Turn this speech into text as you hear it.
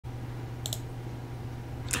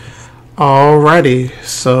Alrighty,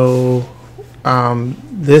 so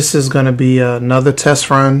this is going to be another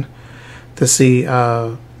test run to see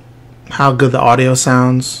how good the audio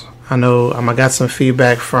sounds. I know I got some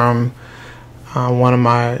feedback from one of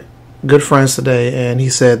my good friends today, and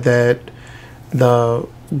he said that the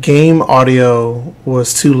game audio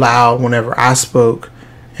was too loud whenever I spoke,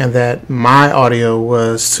 and that my audio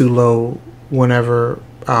was too low whenever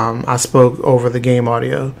I spoke over the game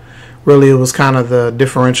audio. Really, it was kind of the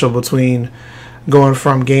differential between going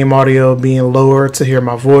from game audio being lower to hear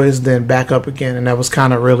my voice, then back up again, and that was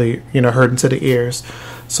kind of really, hurting to the ears.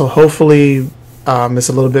 So hopefully it's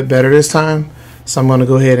a little bit better this time. So I'm going to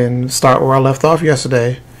go ahead and start where I left off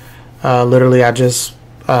yesterday. Literally, I just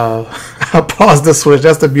I paused the Switch.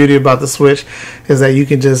 That's the beauty about the Switch, is that you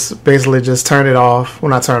can just basically just turn it off. Well,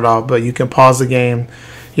 not turn it off, but you can pause the game,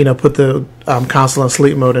 put the console in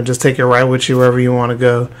sleep mode and just take it right with you wherever you want to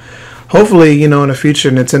go. Hopefully, in the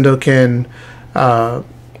future, Nintendo can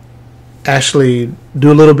actually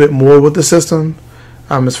do a little bit more with the system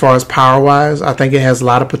as far as power-wise. I think it has a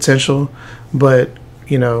lot of potential, but,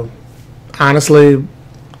 honestly, I'm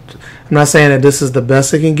not saying that this is the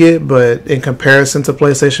best it can get, but in comparison to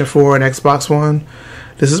PlayStation 4 and Xbox One,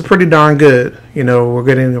 this is pretty darn good.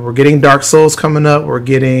 We're getting Dark Souls coming up. We're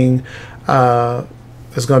getting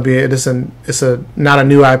it's going to be it's not a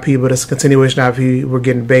new IP, but it's a continuation IP. We're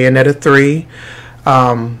getting Bayonetta 3.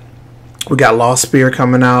 We got Lost Spear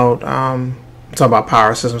coming out. I'm talking about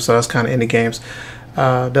power systems, so that's kind of indie games.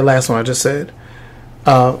 The last one I just said.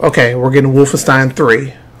 Okay, we're getting Wolfenstein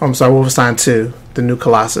 3. I'm sorry, Wolfenstein 2, the new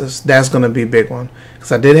Colossus. That's going to be a big one,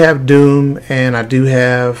 because I did have Doom, and I do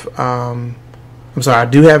have I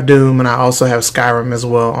do have Doom, and I also have Skyrim as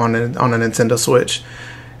well on the Nintendo Switch.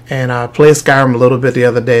 And I played Skyrim a little bit the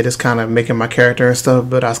other day, just kind of making my character and stuff,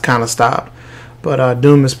 but I kind of stopped. But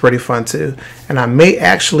Doom is pretty fun too, and I may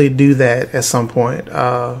actually do that at some point,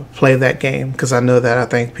 play that game, because I know that I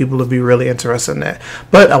think people will be really interested in that.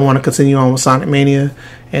 But I want to continue on with Sonic Mania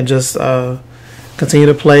and just continue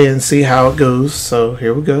to play and see how it goes. So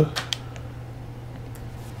here we go.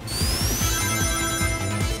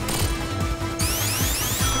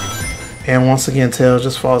 And once again, Tails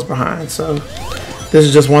just falls behind. So this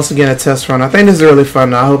is just once again a test run. I think this is really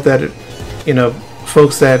fun. I hope that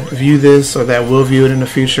folks that view this or that will view it in the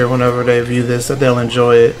future, whenever they view this, that they'll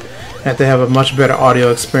enjoy it, that they have a much better audio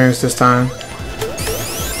experience this time.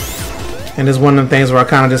 And it's one of them things where I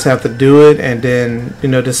kind of just have to do it and then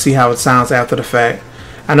to see how it sounds after the fact.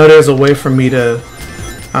 I know there's a way for me to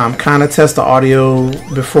kind of test the audio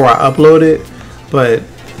before I upload it, but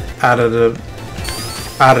out of the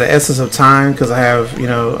essence of time, because I have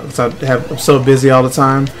I'm so busy all the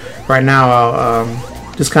time right now, I'll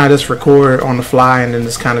just kind of just record on the fly and then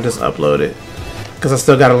just kind of just upload it, because I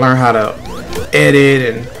still got to learn how to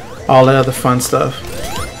edit and all that other fun stuff.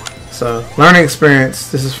 So learning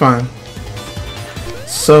experience, this is fun.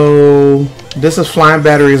 So this is Flying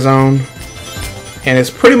Battery Zone, and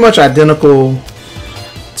it's pretty much identical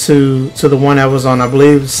to the one that was on, I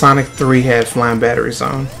believe Sonic 3 had Flying Battery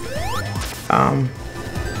Zone.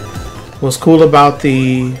 What's cool about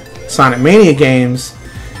the Sonic Mania games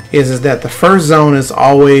is that the first zone is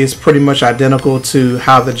always pretty much identical to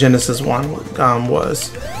how the Genesis one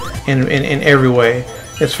was in every way,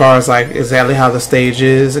 as far as like exactly how the stage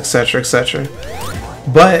is, etc., etc.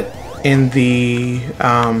 But in the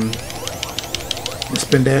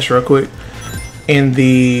spin dash real quick, in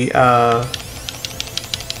the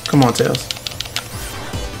come on, Tails.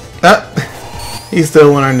 He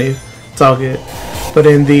still went underneath. It's all good. But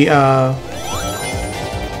in the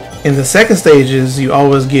second stages, you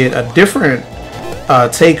always get a different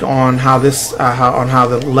take on how this how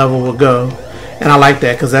the level will go, and I like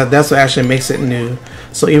that, because that's what actually makes it new.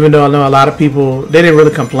 So even though I know a lot of people, they didn't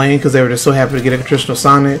really complain because they were just so happy to get a traditional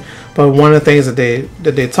Sonic, but one of the things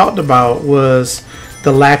that they talked about was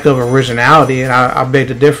the lack of originality, and I beg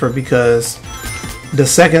to differ, because the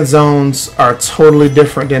second zones are totally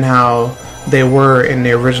different than how they were in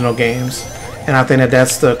the original games. And I think that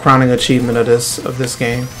that's the crowning achievement of this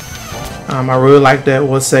game. I really like that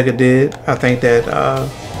what Sega did. I think that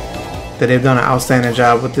that they've done an outstanding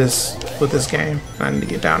job with this game. I need to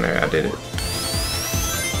get down there. I did it.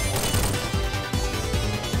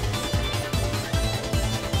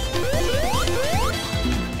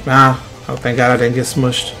 Oh, thank God I didn't get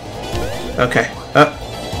smushed. Okay.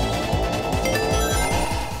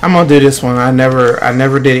 I'm gonna do this one. I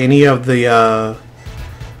never did any of the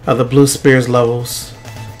Blue Spears levels.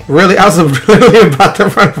 Really, I was really about to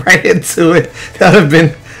run right into it. That would have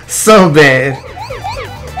been so bad.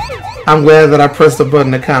 I'm glad that I pressed the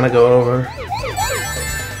button to kind of go over.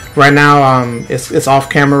 Right now, it's off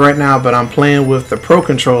camera right now, but I'm playing with the Pro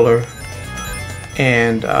controller,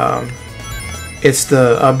 and it's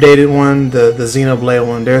the updated one, the Xenoblade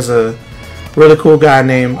one. There's a really cool guy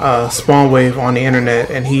named Spawnwave on the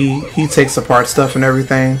internet, and he takes apart stuff and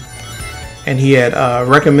everything. And he had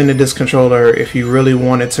recommended this controller if you really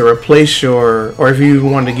wanted to replace or if you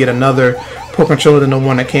wanted to get another Pro controller than the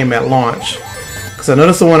one that came at launch. Because I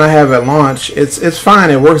noticed the one I have at launch, it's fine,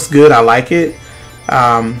 it works good, I like it.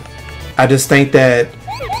 I just think that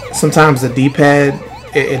sometimes the D-pad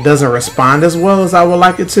it doesn't respond as well as I would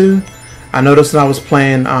like it to. I noticed when I was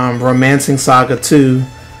playing Romancing Saga 2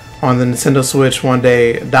 on the Nintendo Switch one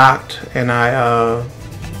day, docked, and I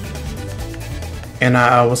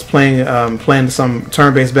was playing some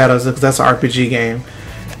turn-based battles because that's an RPG game.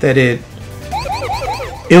 That it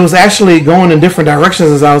was actually going in different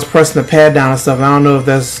directions as I was pressing the pad down and stuff. And I don't know if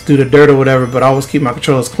that's due to dirt or whatever, but I always keep my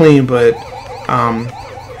controllers clean. But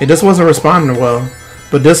it just wasn't responding well.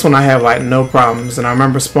 But this one I have like no problems. And I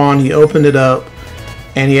remember Spawn, he opened it up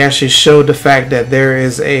and he actually showed the fact that there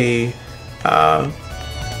is a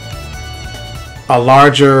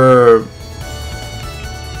larger,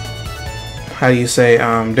 how do you say,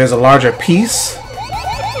 there's a larger piece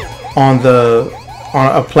on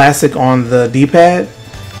a plastic on the D-pad,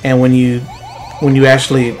 and when you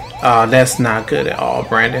actually that's not good at all,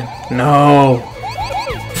 Brandon. No.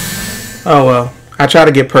 Oh well, I try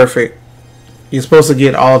to get perfect. You're supposed to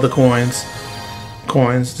get all the coins.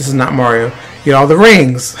 This is not Mario. Get all the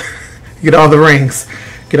rings. Get all the rings.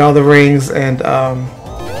 Get all the rings, and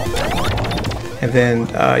then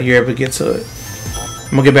you're able to get to it.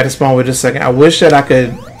 I'm gonna get back to Spawn with just a second. I wish that I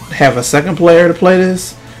could have a second player to play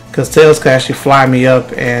this, because Tails could actually fly me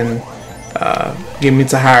up and get me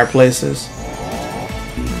to higher places,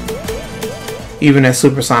 even at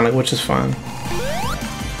Supersonic, which is fun.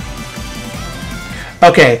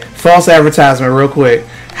 Okay, false advertisement real quick.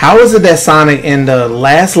 How is it that Sonic in the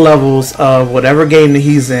last levels of whatever game that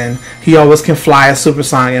he's in, he always can fly as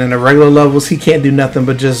Supersonic, and in the regular levels he can't do nothing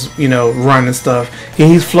but just, you know, run and stuff,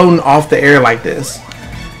 and he's floating off the air like this?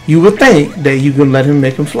 You would think that you can let him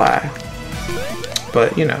make him fly,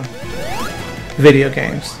 but you know, video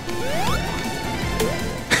games.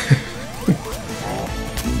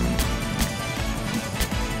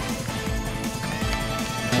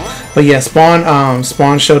 But yeah, Spawn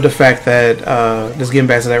showed the fact that just getting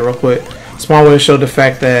back to that real quick. Spawn showed the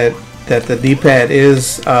fact that the D-pad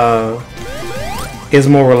is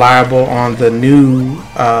more reliable on the new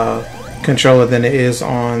controller than it is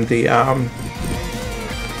on the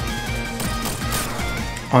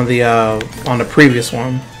previous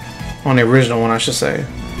one, on the original one, I should say.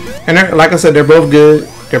 And like I said, they're both good.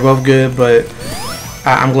 They're both good, but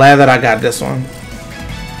I'm glad that I got this one.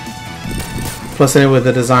 Plus, anyway,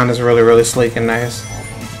 the design is really, really sleek and nice.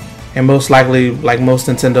 And most likely, like most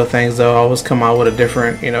Nintendo things, they'll always come out with a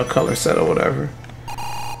different, you know, color set or whatever.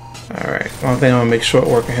 Alright, one thing I'm going to make short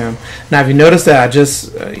work of him. Now, if you notice that I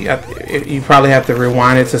just, you probably have to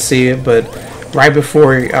rewind it to see it, but right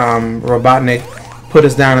before Robotnik put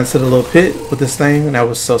us down into the little pit with this thing, and that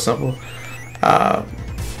was so simple. Nah,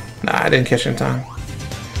 I didn't catch it in time.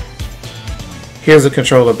 Here's the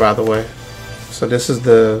controller, by the way. So this is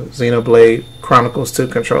the Xenoblade Chronicles 2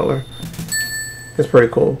 controller. It's pretty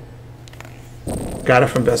cool. Got it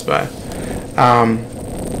from Best Buy.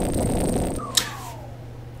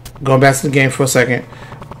 Going back to the game for a second.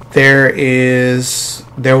 There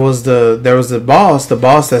was the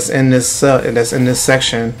boss that's in this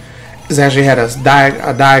section. This actually had a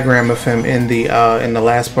diagram of him in the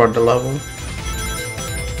last part of the level.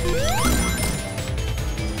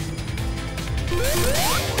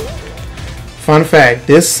 Fun fact,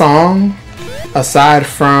 this song, aside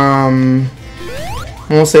from, I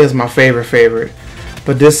won't say it's my favorite,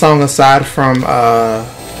 but this song, aside from,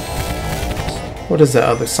 what is the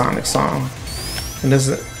other Sonic song? And this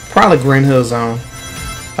is probably Green Hill Zone.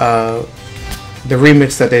 The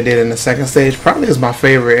remix that they did in the second stage probably is my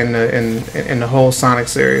favorite in the whole Sonic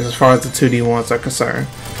series as far as the 2D ones are concerned.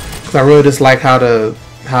 Because I really just like how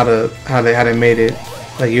they made it.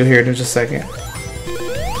 Like, you'll hear it in just a second.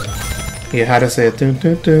 Yeah, how to say it.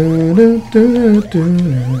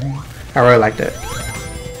 I really like that.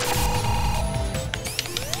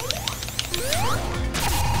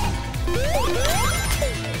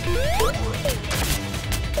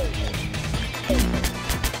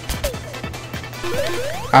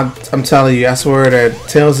 I'm telling you, I swear that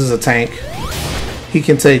Tails is a tank. He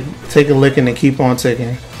can take a licking and keep on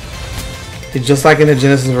ticking. It's just like in the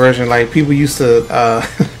Genesis version. Like, people used to,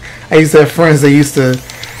 I used to have friends that used to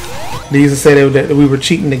say that we were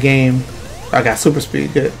cheating the game. I got super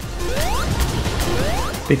speed, good.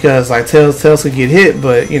 because like Tails could get hit,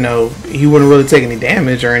 but you know he wouldn't really take any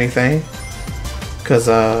damage or anything. Cause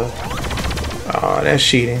oh, that's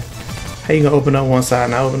cheating. How you gonna open up one side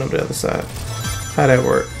and not open up the other side? How that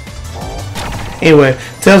work? Anyway,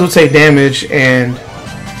 Tails would take damage and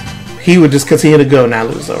he would just continue to go, not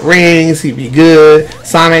lose the rings, he'd be good.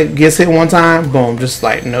 Sonic gets hit one time, boom, just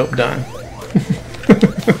like, nope, done.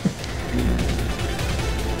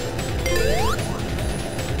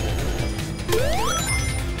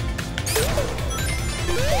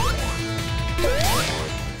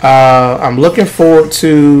 I'm looking forward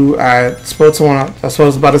to, I spoke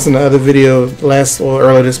about this in the other video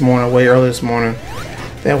earlier this morning,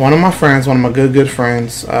 that one of my friends, one of my good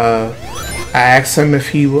friends, I asked him if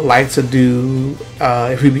he would like to do,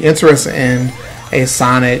 if he'd be interested in a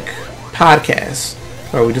Sonic podcast,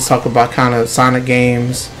 where we just talk about kind of Sonic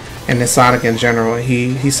games and then Sonic in general.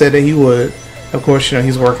 He said that he would. Of course, you know,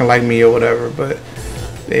 he's working like me or whatever, but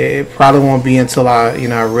it probably won't be until I, you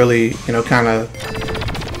know, I really, you know, kind of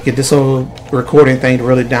get this whole recording thing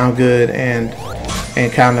really down good and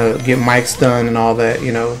kind of get mics done and all that.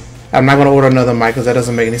 You know, I'm not going to order another mic because that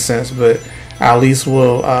doesn't make any sense, but I at least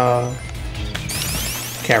will.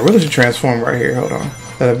 Okay, I really should transform right here. Hold on,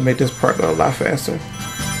 that'll make this part go a lot faster.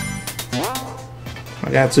 I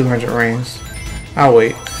got 200 rings. I'll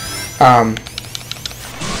wait.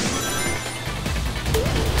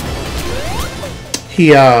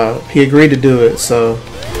 He agreed to do it, so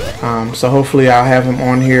hopefully I'll have him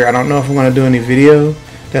on here. I don't know if I'm gonna do any video.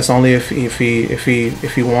 That's only if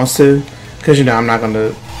he wants to, because you know I'm not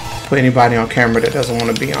gonna put anybody on camera that doesn't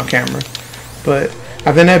want to be on camera. But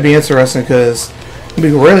I think that'd be interesting because, to be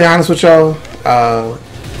really honest with y'all,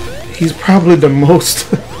 he's probably the most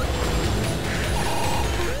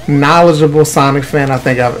knowledgeable Sonic fan I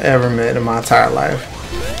think I've ever met in my entire life,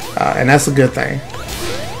 and that's a good thing.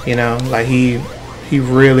 You know, like he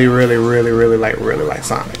really likes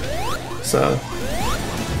Sonic. So,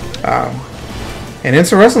 and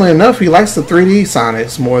interestingly enough, he likes the 3D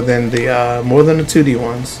Sonics more than the 2D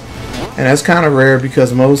ones, and that's kind of rare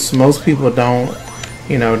because most people don't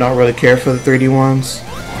really care for the 3D ones.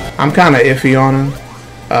 I'm kind of iffy on them.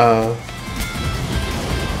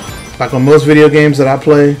 Like on most video games that I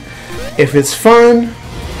play, if it's fun,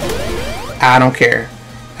 I don't care.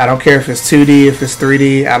 I don't care if it's 2D, if it's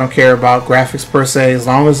 3D. I don't care about graphics per se, as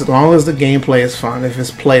long as the gameplay is fun, if it's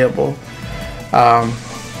playable.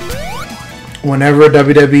 Whenever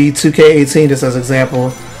WWE 2K18, just as example,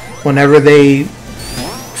 whenever they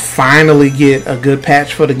finally get a good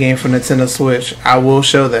patch for the game for Nintendo Switch, I will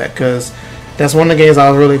show that, because that's one of the games I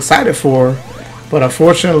was really excited for. But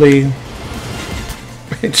unfortunately,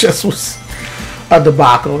 it just was a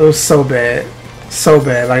debacle. It was so bad.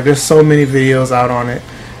 Like, there's so many videos out on it.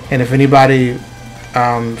 And if anybody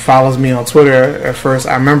follows me on Twitter at first,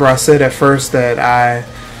 I remember I said at first that I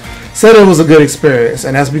said it was a good experience.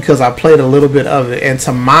 And that's because I played a little bit of it. And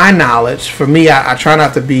to my knowledge, for me, I try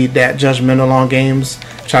not to be that judgmental on games.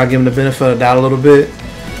 Try to give them the benefit of the doubt a little bit.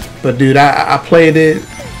 But dude, I played it.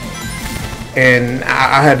 And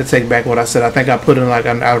I had to take back what I said. I think I put in like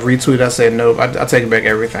I retweeted. I said nope. I take back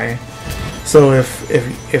everything. So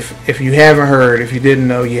if you haven't heard, if you didn't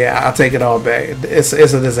know, yeah, I'll take it all back. It's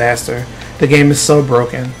a disaster. The game is so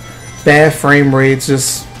broken. Bad frame rates.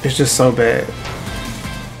 It's just so bad.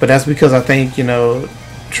 But that's because I think, you know,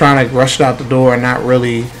 trying to rush it out the door and not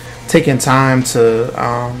really taking time to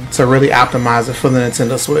really optimize it for the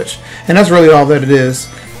Nintendo Switch. And that's really all that it is.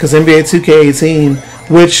 Because NBA 2K18,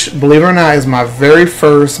 which, believe it or not, is my very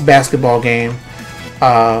first basketball game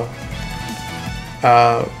that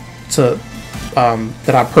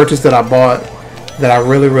I purchased, that I bought, that I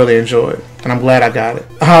really enjoyed. And I'm glad I got it.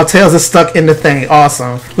 Oh, Tails is stuck in the thing.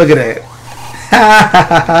 Awesome. Look at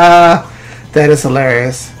that. That is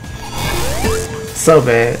hilarious. So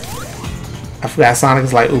bad. I forgot Sonic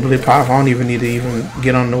is like uberly powerful. I don't even need to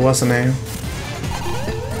get on the what's the name.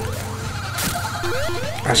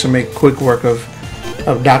 I should make quick work of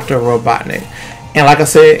Dr. Robotnik. And like I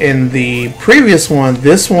said in the previous one,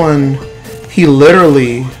 this one, he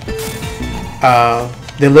literally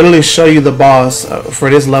they literally show you the boss for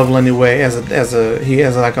this level anyway he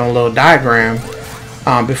has like a little diagram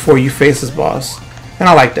before you face his boss, and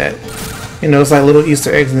I like that. You know, it's like little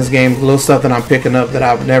Easter eggs in this game, little stuff that I'm picking up that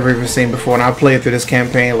I've never even seen before, and I played through this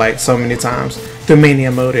campaign like so many times, through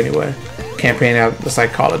Mania Mode anyway. Campaign, it's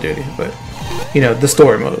like Call of Duty, but you know, the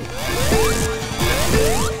story mode.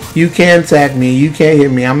 You can't attack me, you can't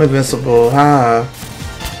hit me, I'm invincible, ha.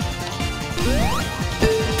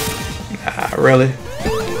 Nah, really?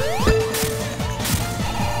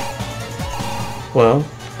 Well,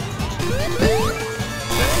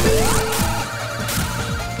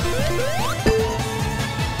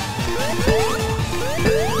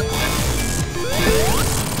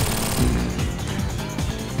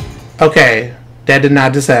 Okay, that did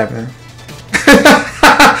not just happen.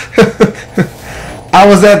 I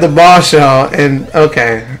was at the boss, y'all, and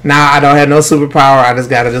okay, now I don't have no superpower. I just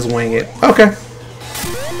gotta just wing it. Okay.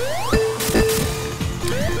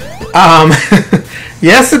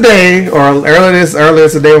 Yesterday or earlier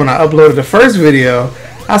today when I uploaded the first video,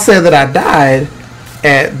 I said that I died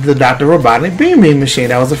at the Dr. Robotnik Beaming machine.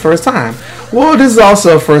 That was the first time. Well, this is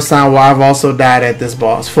also the first time where I've also died at this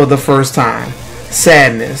boss for the first time.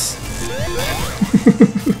 Sadness.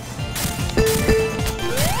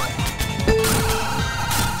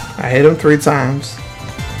 I hit him 3 times.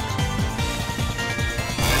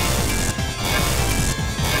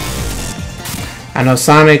 I know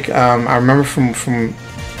Sonic, I remember from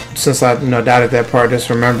since I died at that part, just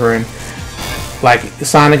remembering, like,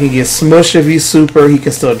 Sonic can get smushed if he's super, he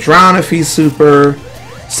can still drown if he's super.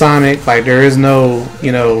 Sonic, like, there is no,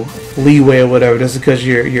 leeway or whatever, just because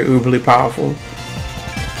you're uberly powerful.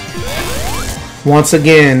 Once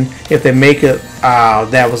again, if they make it,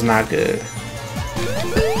 that was not good.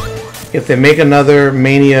 If they make another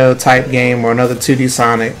Mania type game or another 2D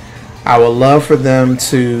Sonic, I would love for them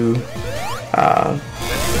to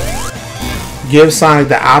give Sonic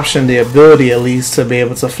the option, the ability at least, to be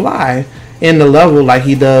able to fly in the level like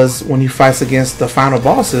he does when he fights against the final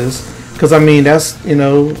bosses. Because I mean, that's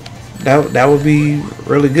that would be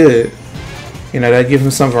really good. That gives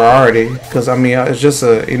him some variety. Because I mean, it's just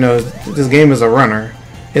this game is a runner.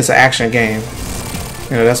 It's an action game.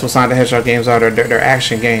 That's what Sonic the Hedgehog games are. They're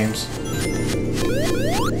action games.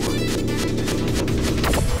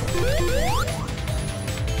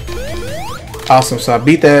 Awesome. So I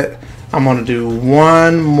beat that. I'm gonna do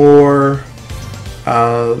one more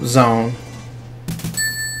zone.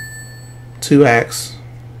 2 acts.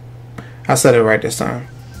 I said it right this time.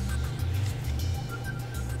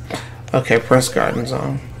 Okay, press garden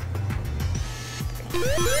zone.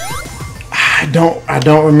 I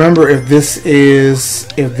don't remember if this is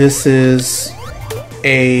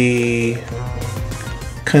a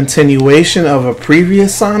continuation of a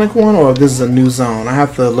previous Sonic one or if this is a new zone. I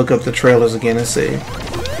have to look up the trailers again and see.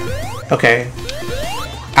 Okay.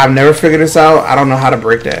 I've never figured this out. I don't know how to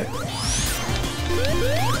break that.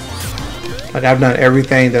 Like, I've done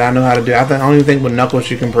everything that I know how to do. I don't even think with Knuckles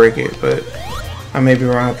you can break it, but I may be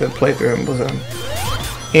wrong. I have to play through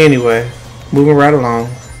it. Anyway, moving right along.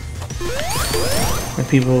 And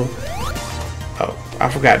people... Oh, I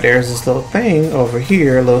forgot there's this little thing over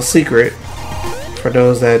here, a little secret. For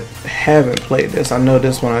those that haven't played this, I know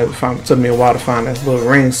this one it took me a while to find. This little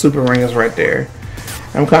ring, super ring is right there.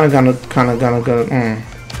 I'm kind of gonna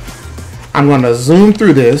I'm gonna zoom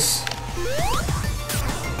through this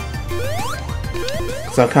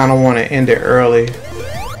because I kind of want to end it early.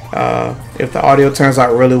 If the audio turns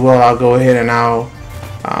out really well, I'll go ahead and I'll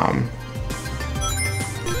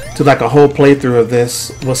do like a whole playthrough of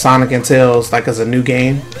this with Sonic and Tails, like as a new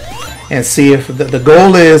game, and see if the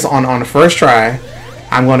goal is on the first try.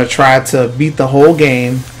 I'm going to try to beat the whole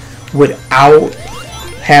game without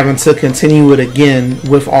having to continue it again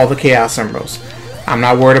with all the Chaos Emeralds. I'm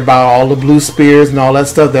not worried about all the blue spears and all that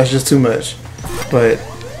stuff. That's just too much. But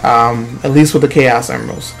at least with the Chaos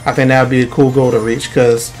Emeralds, I think that would be a cool goal to reach,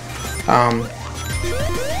 because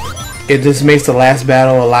it just makes the last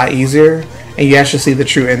battle a lot easier and you actually see the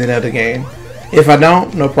true ending of the game. If I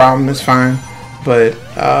don't, no problem, it's fine. But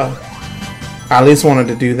I at least wanted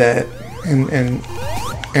to do that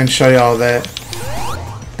and show y'all that.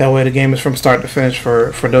 That way the game is from start to finish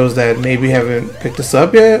for those that maybe haven't picked this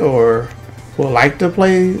up yet or would like to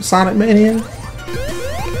play Sonic Mania.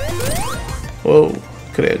 Whoa,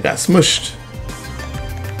 could have got smushed.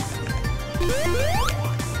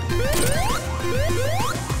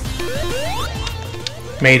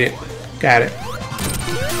 Made it. Got it.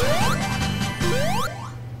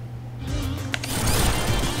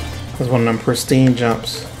 That's one of them pristine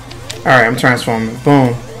jumps. Alright, I'm transforming.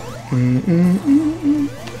 Boom.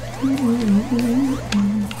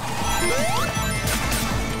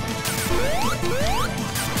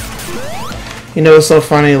 It's so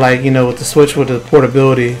funny, like, with the Switch, with the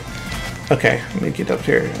portability. Okay, let me get up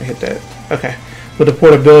here and hit that. Okay. With the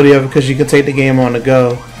portability of it, because you can take the game on the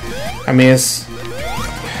go. I mean, it's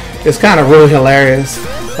kind of really hilarious.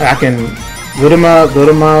 Like, I can go to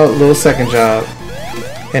my little second job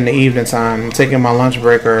in the evening time. I'm taking my lunch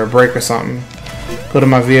break or a break or something. Go to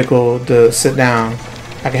my vehicle to sit down.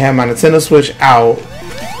 I can have my Nintendo Switch out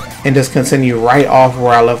and just continue right off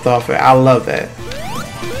where I left off at. I love that.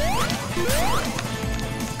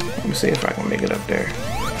 Let me see if I can make it up there.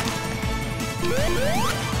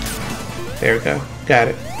 There we go. Got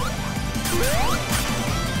it.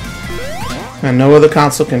 And no other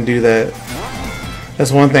console can do that.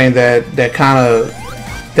 That's one thing that kind of,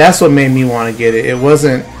 that's what made me want to get it. It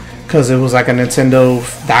wasn't because it was like a Nintendo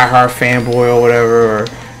diehard fanboy or whatever, or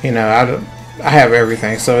you know, I have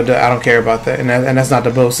everything, so I don't care about that, and that's not the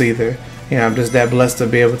boast either. You know, I'm just that blessed to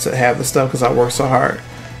be able to have the stuff because I work so hard.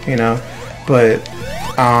 You know, but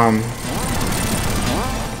I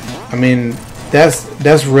mean,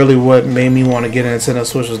 that's really what made me want to get a Nintendo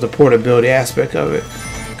Switch, was the portability aspect of it.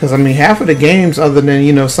 Because I mean, half of the games, other than,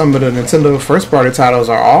 you know, some of the Nintendo first party titles,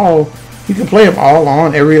 are all, you can play them all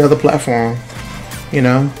on every other platform. You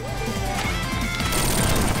know.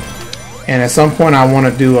 And at some point, I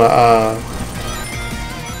want to do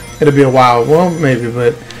it'll be a while, well maybe,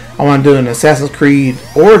 but I want to do an Assassin's Creed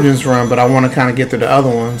Origins run, but I want to kind of get through the other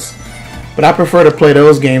ones. But I prefer to play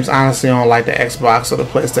those games honestly on like the Xbox or the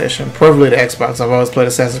PlayStation, preferably the Xbox. I've always played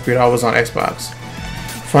Assassin's Creed always on Xbox.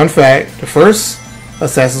 Fun fact: the first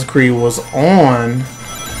Assassin's Creed was on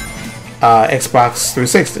Xbox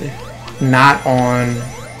 360, not on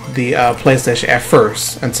the PlayStation at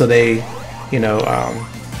first, until they, you know,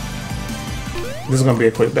 this is gonna be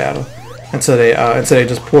a quick battle. Until they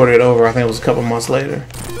just ported it over. I think it was a couple months later.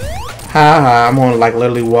 Ha, I'm gonna like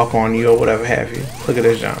literally walk on you or whatever have you. Look at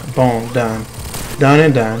this, John. Boom, done, done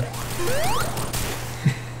and done.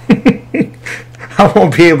 I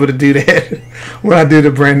won't be able to do that when I do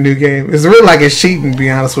the brand new game. It's really like it's cheating, to be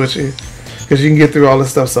honest with you, because you can get through all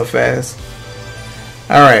this stuff so fast.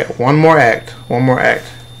 All right, one more act,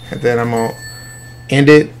 and then I'm gonna end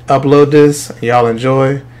it. Upload this. Y'all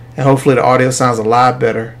enjoy, and hopefully the audio sounds a lot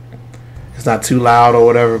better. It's not too loud or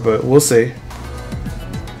whatever, but we'll see.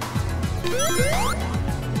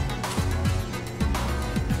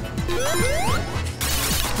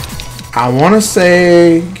 I want to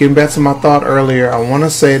say, getting back to my thought earlier, I want to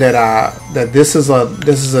say that this is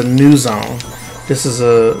a new zone.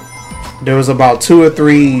 There was about 2 or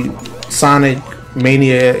 3 Sonic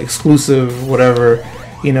Mania exclusive whatever,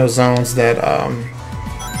 you know, zones that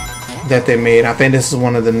they made. I think this is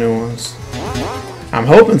one of the new ones. I'm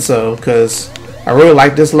hoping so, because I really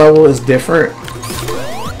like this level. It's different.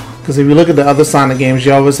 Because if you look at the other Sonic games,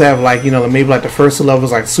 you always have like, you know, maybe like the first 2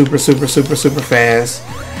 levels like super fast.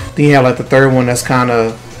 Then you have like the third one that's kind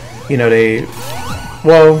of, you know,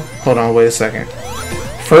 well, hold on, wait a second.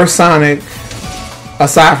 First Sonic,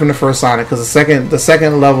 aside from the first Sonic, because the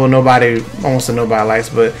second level almost nobody likes,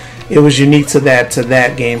 but it was unique to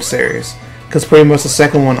that game series. Because pretty much the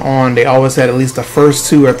second one on, they always had at least the first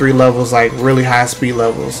 2 or 3 levels like really high speed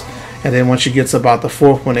levels, and then once you get to about the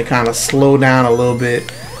 4th one, they kind of slow down a little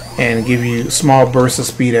bit and give you small bursts of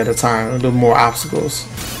speed at a time, a little more obstacles.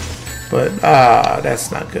 But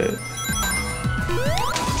that's not good.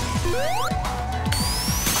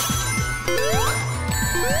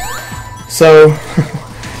 So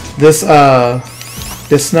this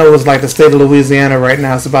snow is like the state of Louisiana right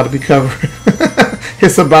now. It's about to be covered.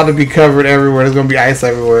 It's about to be covered everywhere. There's gonna be ice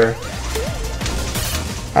everywhere.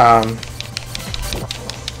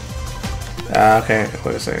 Okay,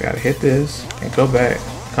 wait a second. I gotta hit this and go back.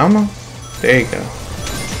 Come on. There you go.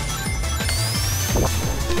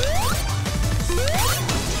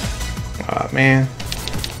 Oh man.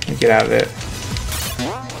 Let me get out of there.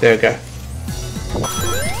 There we go.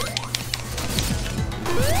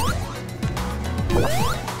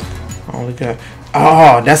 Only got.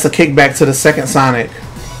 Oh, that's a kickback to the second Sonic.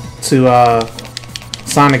 To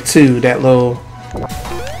Sonic 2, that little,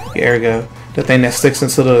 there we go. The thing that sticks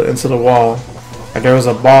into the wall. Like there was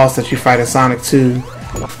a boss that you fight in Sonic 2,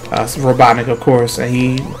 Robotnik of course, and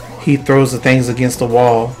he throws the things against the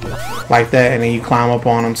wall like that, and then you climb up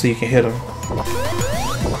on them so you can hit them.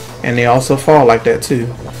 And they also fall like that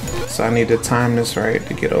too. So I need to time this right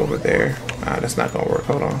to get over there. That's not gonna work.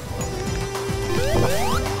 Hold on.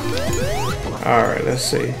 Alright, let's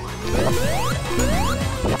see.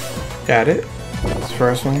 Got it. That's the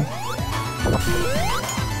first one.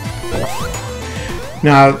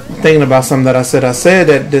 Now, thinking about something that I said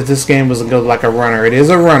that this game was like a runner. It is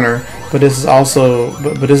a runner, but this is also,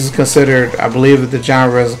 but this is considered, I believe that the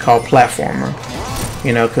genre is called platformer.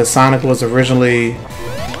 You know, because Sonic was originally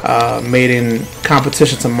made in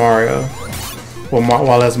competition to Mario.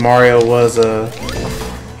 While as Mario was a,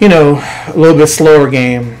 you know, a little bit slower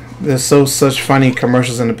game. There's such funny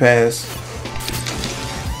commercials in the past.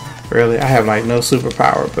 Really, I have like no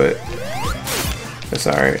superpower, but it's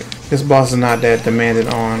alright. This boss is not that demanding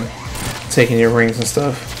on taking your rings and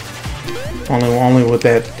stuff. Only with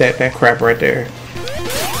that crap right there.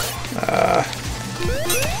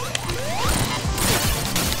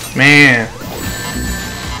 Man,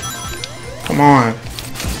 come on.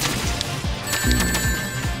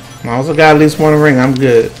 I also got at least one ring. I'm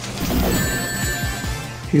good.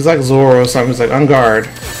 He's like Zoro or something. He's like, on guard.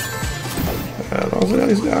 I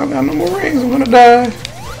don't got no more rings. I'm gonna die.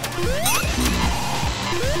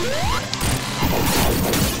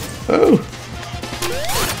 Oh.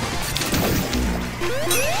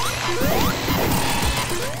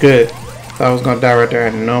 Good. Thought I was gonna die right there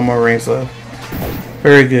and no more rings left.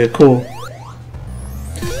 Very good. Cool.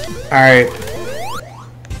 Alright.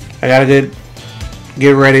 I gotta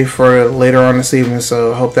get ready for later on this evening,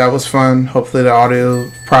 so I hope that was fun. Hopefully the audio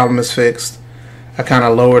problem is fixed. I kind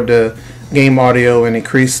of lowered the game audio and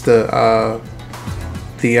increased the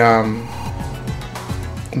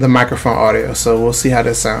microphone audio, so we'll see how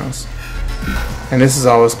this sounds. And this is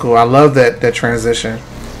always cool. I love that transition.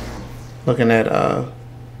 Looking at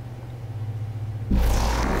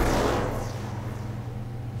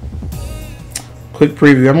quick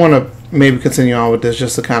preview. I'm gonna maybe continue on with this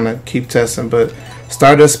just to kind of keep testing, but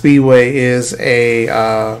Stardust Speedway is a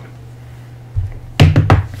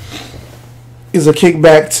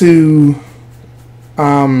kickback to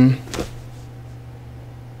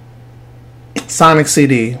Sonic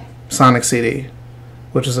CD,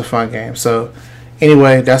 which is a fun game. So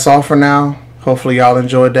anyway, that's all for now. Hopefully y'all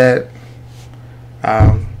enjoyed that.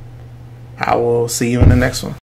 I will see you in the next one.